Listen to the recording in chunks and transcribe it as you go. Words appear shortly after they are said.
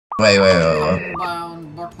Wait.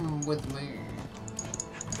 Bottom with me.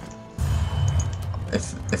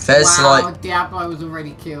 If there's like... Diablo was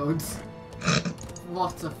already killed.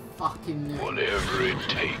 What a fucking noob. Whatever it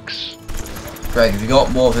takes. Greg, have you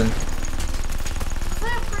got more than...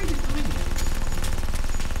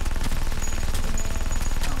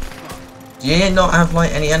 Do you not have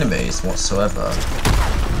like any enemies whatsoever? If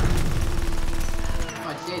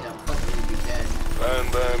I did, I'd probably be dead.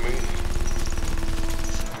 Fine by me.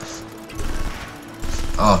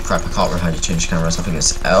 Oh crap, I can't remember how you change cameras. I think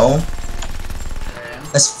it's L.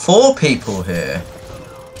 There's 4 people here.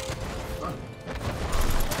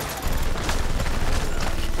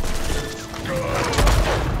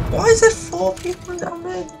 Why is there 4 people down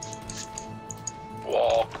there?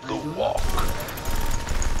 Walk the walk.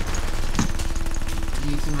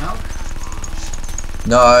 Need some help?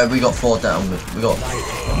 No, we got 4 down. We got...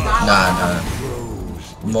 Nah.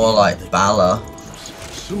 More like Valor.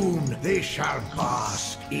 Soon they shall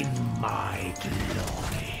bask in my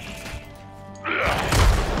glory. I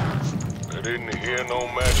didn't hear no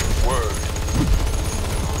magic word.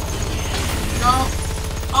 No!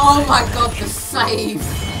 Oh my god, the save!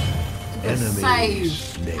 The Enemy save!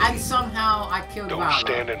 slain. And somehow I killed Don't Valor.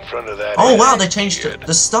 stand in front of that. Oh wow, enemy, they changed kid.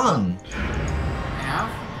 the stun. Yeah?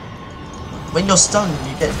 When you're stunned,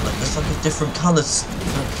 you get like there's like a different colour,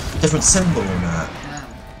 different symbol in that. Yeah.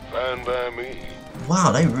 Fine by me.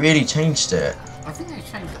 Wow, they really changed it. I think they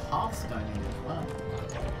changed the Hearthstone in as well.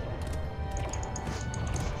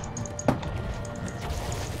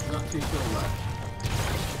 Not too sure though.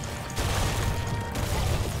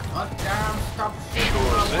 God damn, stop shooting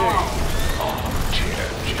Sure my thing. wall. Oh, Jim.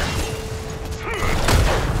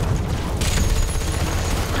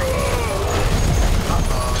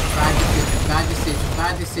 Bad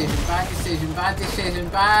decision.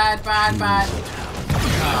 Bad.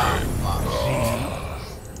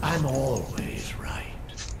 I'm always right.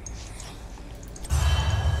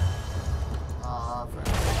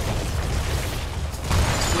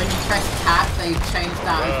 When you press tab, they changed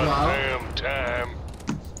that as well. Damn time.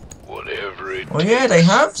 Whatever it Well, yeah, they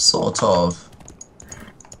have sort of.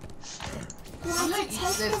 Greg,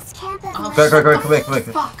 come here.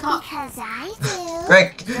 Fuck up. Because I do.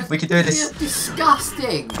 Greg, we can do this. You're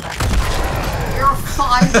disgusting. You're a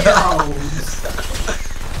 5-year-old.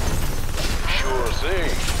 Sure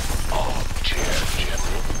thing. Oh, Jim.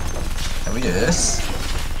 Can we do this?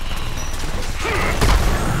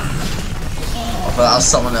 Oh, but that was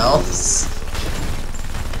someone else.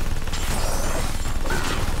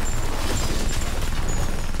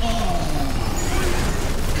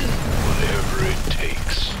 Whatever it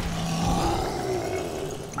takes.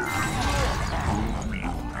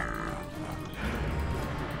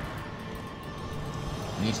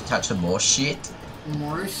 We need to catch some more shit.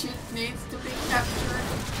 More shit needs to be captured.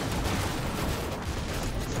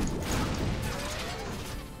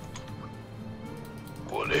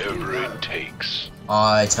 Whatever it takes.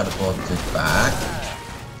 I teleported back.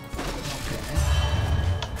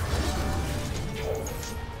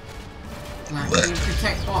 Like, can you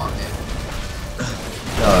protect bottom it?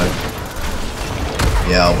 No.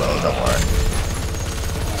 Yeah, I will, don't worry.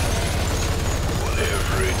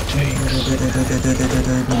 Whatever it takes.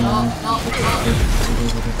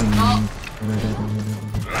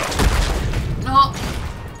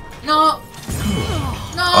 No!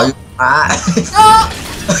 Are you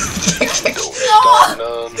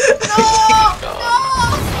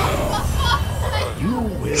You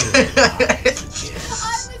will.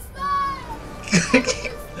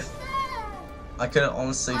 I could have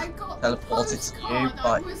honestly teleported to you,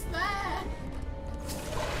 but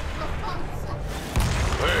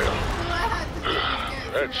Well,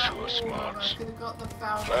 that's sure smart. I could have got the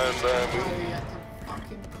foul. Fine by me. You had to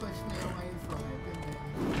fucking push me away from it, didn't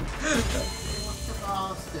you? What a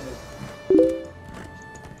bastard.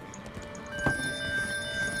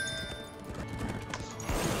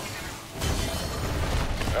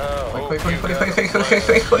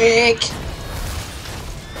 quick!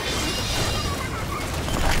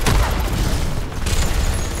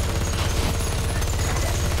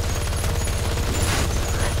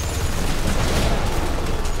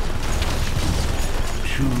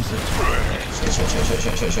 Choose it.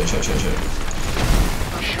 Shoot.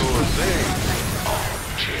 Sure thing.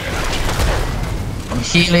 I'm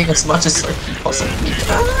healing as much as I can possibly.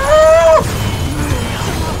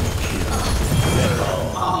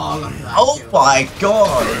 Oh my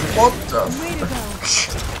god! What the fuck?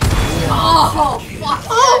 Oh, fuck!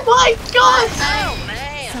 Oh my god! Oh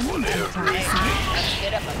man.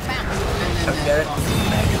 Get up a fountain. Get it?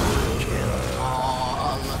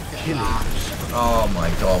 Oh, look at that. Oh my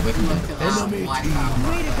god, we can. Look at that. Enemy Wipe team. out.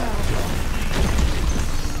 Way to go.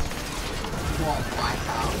 What? Wipe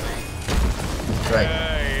out, mate. Great.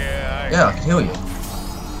 Yeah, I can heal you.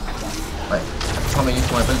 Wait, every time I use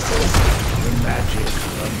my abilities. The magic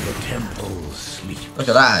of the temple sleeps. Look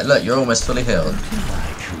at that, look, you're almost fully healed. Until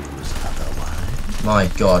I choose otherwise. My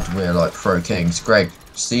god, we're like pro kings. Greg,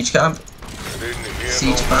 siege camp?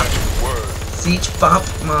 Siege map? Siege map,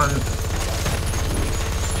 man.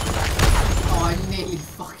 Oh, I nearly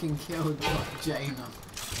fucking killed Jaina.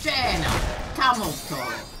 Jaina! Come on,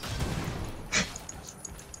 Toro.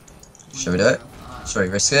 Should we do it? Should we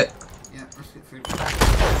risk it? Yeah, risk it through.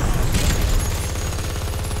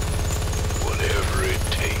 Whatever it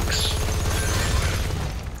takes.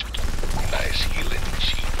 Nice healing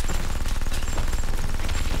sheet.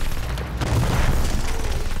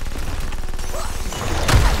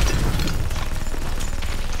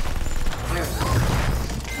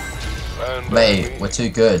 Mate, we're too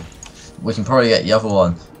good. We can probably get the other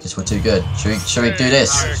one because we're too good. Should we do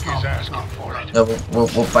this? No,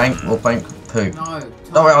 we'll bank poop. No,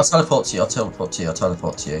 Don't worry, I'll teleport to you. I'll teleport to you. I'll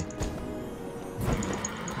teleport to you.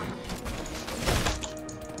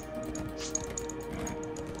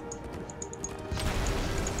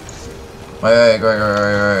 Wait. go.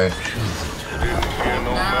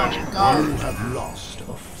 You have lost a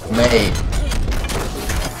foe. Mate.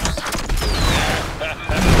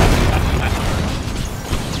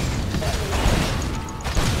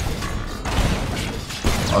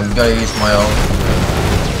 I'm gonna use my ult.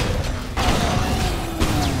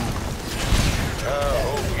 I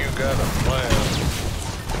hope you got a plan.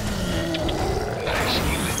 Nice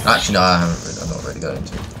healing. Actually, no, I haven't really, I'm not really going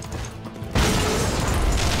to.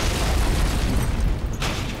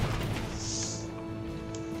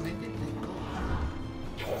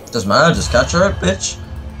 Doesn't matter, just catch her, bitch.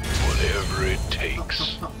 Whatever it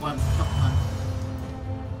takes. Top one.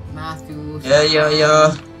 Matthew.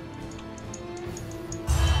 Yeah.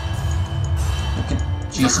 Look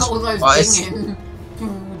at Jesus Look at all those Christ. dinging.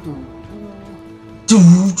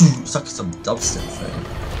 It's like some dubstep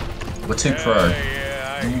thing. We're too pro.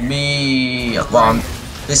 Me. Well,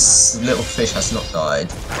 this little fish has not died.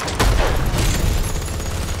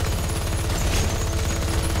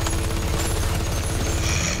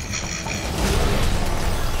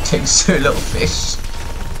 Takes two little fish.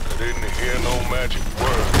 I didn't hear no magic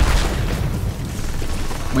word.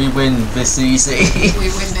 We win this easy. We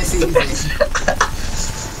win this easy.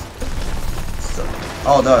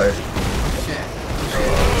 Oh no. Shit.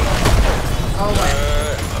 Oh wait.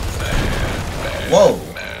 Whoa.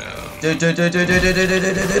 Do.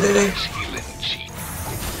 Nice healing sheet.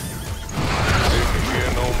 Didn't hear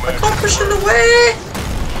no I magic can't push it word. away.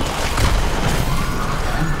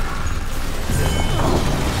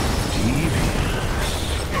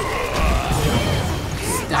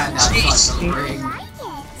 Stand outside the ring.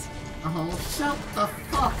 Oh, shut the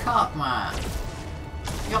fuck up, man.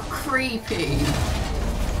 You're creepy.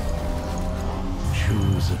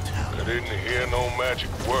 Choose a talent. I didn't hear no magic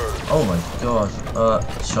word. Oh my god.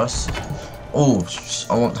 Should I oh,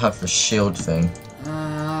 I want to have the shield thing. I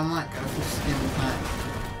might go for skin pack.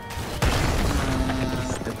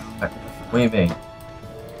 What do you mean?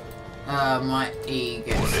 My E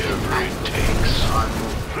gets skin Whatever it pack. takes.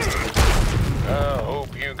 I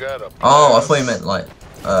hope you got a plan. Oh, I thought you meant like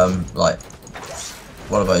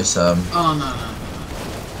one of those Oh no.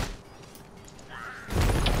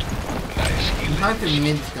 Nice I'm healing hoping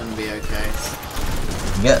mid's gonna be okay.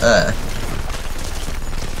 get there.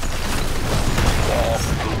 walk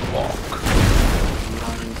the walk.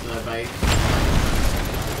 Run into the base.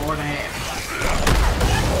 4.5.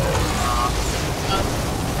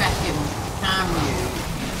 Fucking damn you.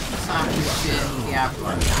 Sack shit,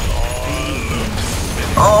 Diablo.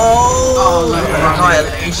 Oh, look,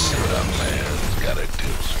 annihilation. A man's gotta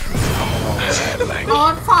do. Like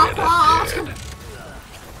God, fuck off!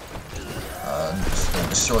 I'm just gonna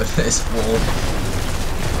destroy this wall.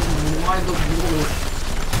 Why the wall?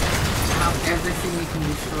 Have everything you can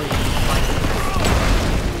destroy.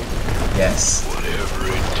 Yes. whatever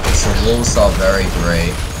it takes. The walls are very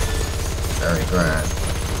great. Very grand.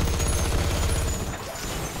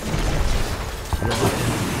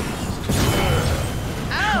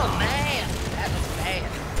 Oh man, that was bad.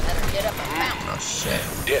 Better get up and bounce. Oh shit.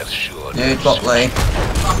 Death sure. Dude, bot lane.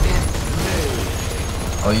 Fuck it.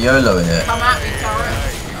 Oh, YOLO in it. Come at me, turret.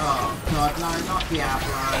 Oh god, no, not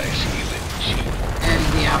Diablo. Nice healing sheet. El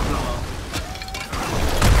Diablo.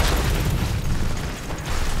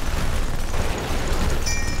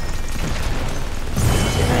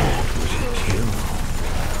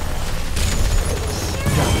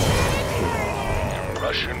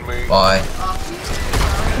 Rushing me. Bye. Fuck you.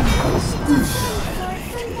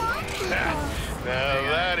 Now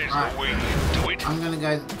that is Right. the way you do it. I'm gonna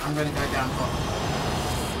go down bottom.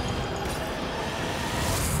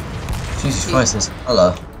 Jesus Christ, this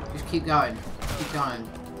colour. Just keep going. Keep going.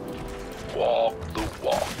 Walk the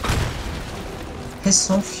walk. Piss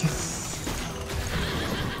off, you.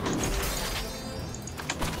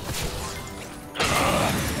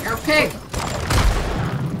 You're a pig!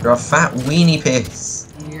 You're a fat weenie piss.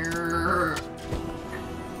 You're...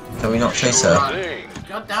 Can we not chase her? Thing.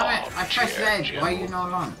 God damn it! I pressed Z. Why are you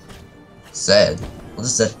not on? Zed? What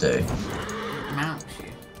does Zed do? Mount you.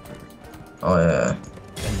 Oh yeah.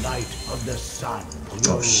 The light of the sun.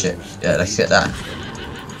 Oh shit. Yeah, let's get that.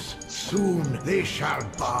 Soon they shall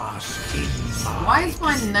bask in my. Why is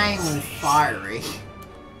my name all fiery?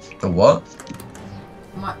 The what?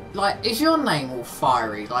 Is your name all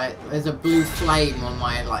fiery? Like, there's a blue flame on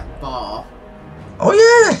my, bar. Oh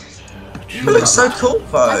yeah! It looks so cool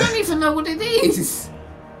I though. don't even know what it is!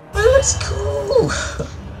 It looks cool.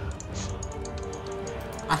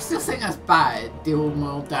 I still think that's bad. Deal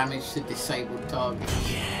more damage to disabled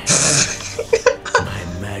targets. My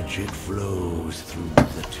magic flows through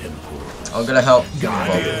the temple. I'm gonna help. Yeah,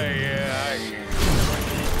 Bob. yeah, I hear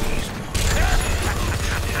you.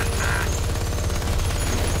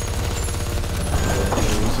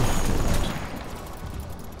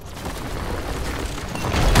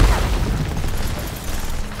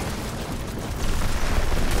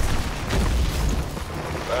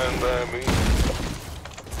 Fine by me.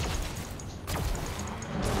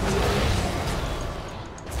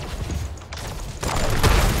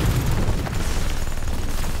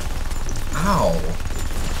 Ow.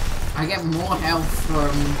 I get more health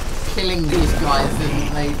from killing these guys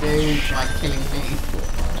than they do by killing me.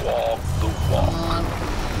 Walk the walk. Come on.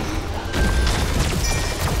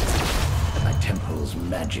 My temple's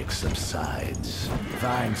magic subsides.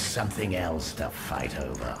 Find something else to fight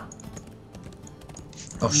over.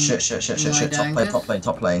 Oh shit, shit, shit, shit, shit. Top lane, top lane,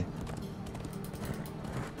 top lane.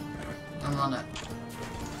 I'm on it.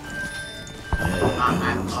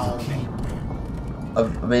 I'm I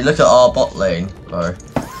mean, look at our bot lane, bro.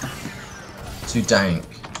 Too dank.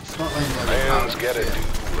 Man's gotta do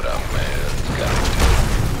what a man's gotta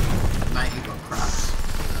Mate, you got crap.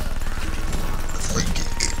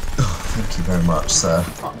 Thank you very much, sir.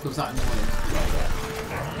 Fuck was that annoying?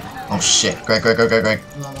 Oh shit. Greg, Greg, Greg, Greg, Greg.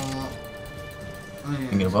 Oh,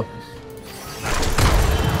 You gonna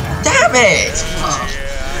Damn it!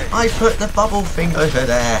 Oh, I put the bubble thing over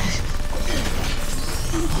there.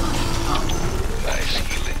 do. Nice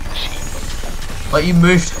healing machine. Like you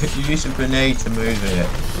moved, you used a grenade to move it.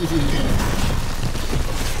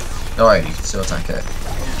 Alright, you can still attack it.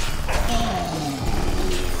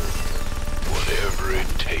 Whatever it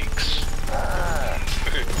takes.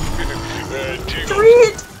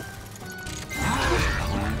 Read!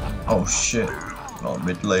 Oh shit. Not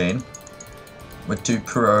mid lane. We're too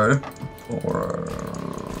pro.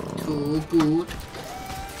 too good.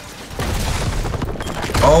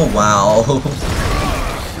 Oh wow.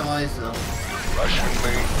 Scheiße. Russian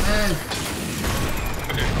me.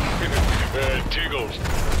 Eh, Tiggles.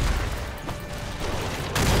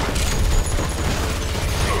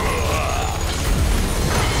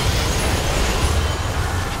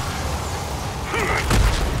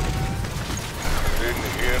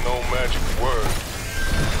 Didn't hear no magic word.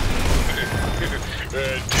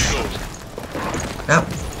 Tiggles. That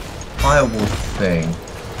firewall thing.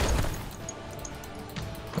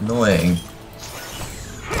 Annoying.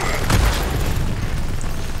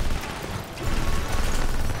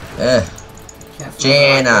 careful.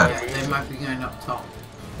 Jaina. They might be going up top.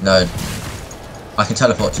 No. I can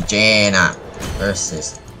teleport to Jaina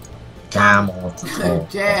versus Camel.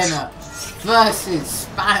 Jaina versus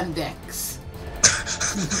Spandex.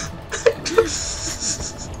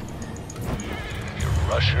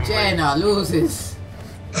 Russian me. Jaina loses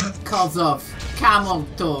because of camel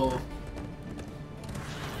toe.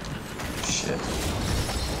 Shit.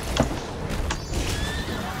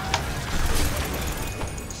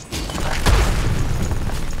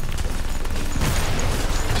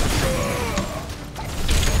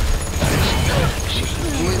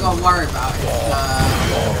 All we gotta worry about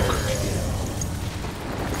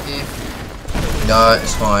is if No,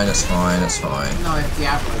 it's fine, it's fine, it's fine. no, if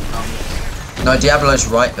Diablo comes. No, Diablo's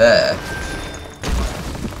right there.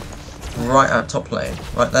 Right at top lane.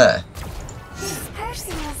 Right there.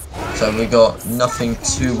 So we got nothing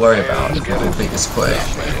to worry about if we complete this quick.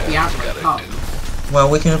 Yeah, but if Diablo comes, Well,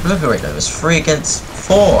 we can obliterate them. It's 3 against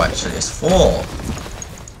 4, actually. It's 4.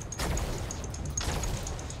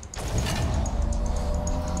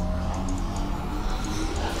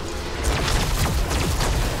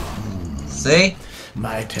 See?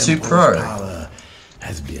 My Too temple's pro. power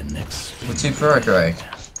has been experienced. We're too pro, Greg.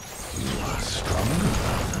 You are stronger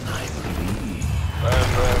than I believe.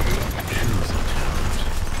 Choose a talent.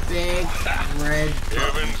 Big red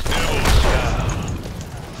Heaven's devil style.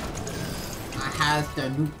 I have the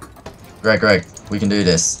nuke. Greg, we can do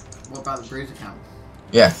this. What about the bruiser count?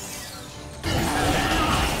 Yeah.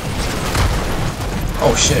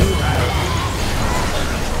 Oh shit.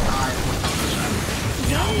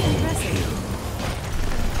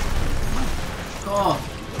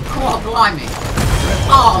 God, blimey.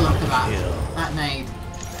 Oh, look at that. That nade.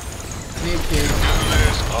 Nuke you.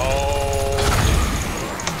 This all.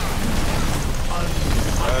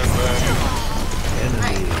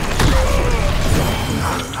 Hey.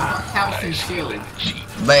 I got calcium shield.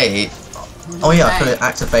 Mate. Oh yeah, I could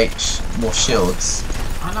activate more shields.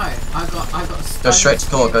 I know. I got. Go straight to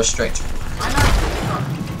core. Go straight. I know.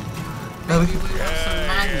 No, we Maybe can. we want some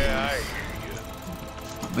manuals.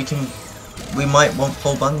 We can. We might want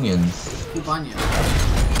full bunions. Cool bunion.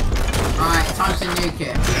 Alright, time to nuke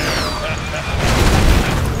it.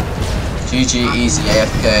 GG, easy,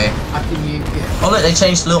 AFK. I can nuke it. Oh look, they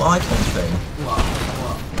changed the little icon thing. What?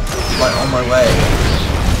 Like on my way.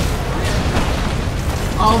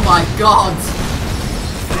 Oh my god!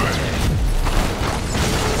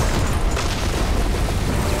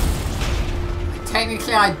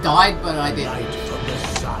 Technically I died, but I didn't.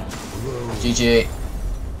 GG.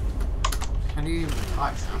 How do you even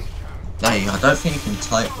type now? No, I don't think you can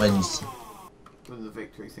type when When the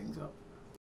victory thing's up.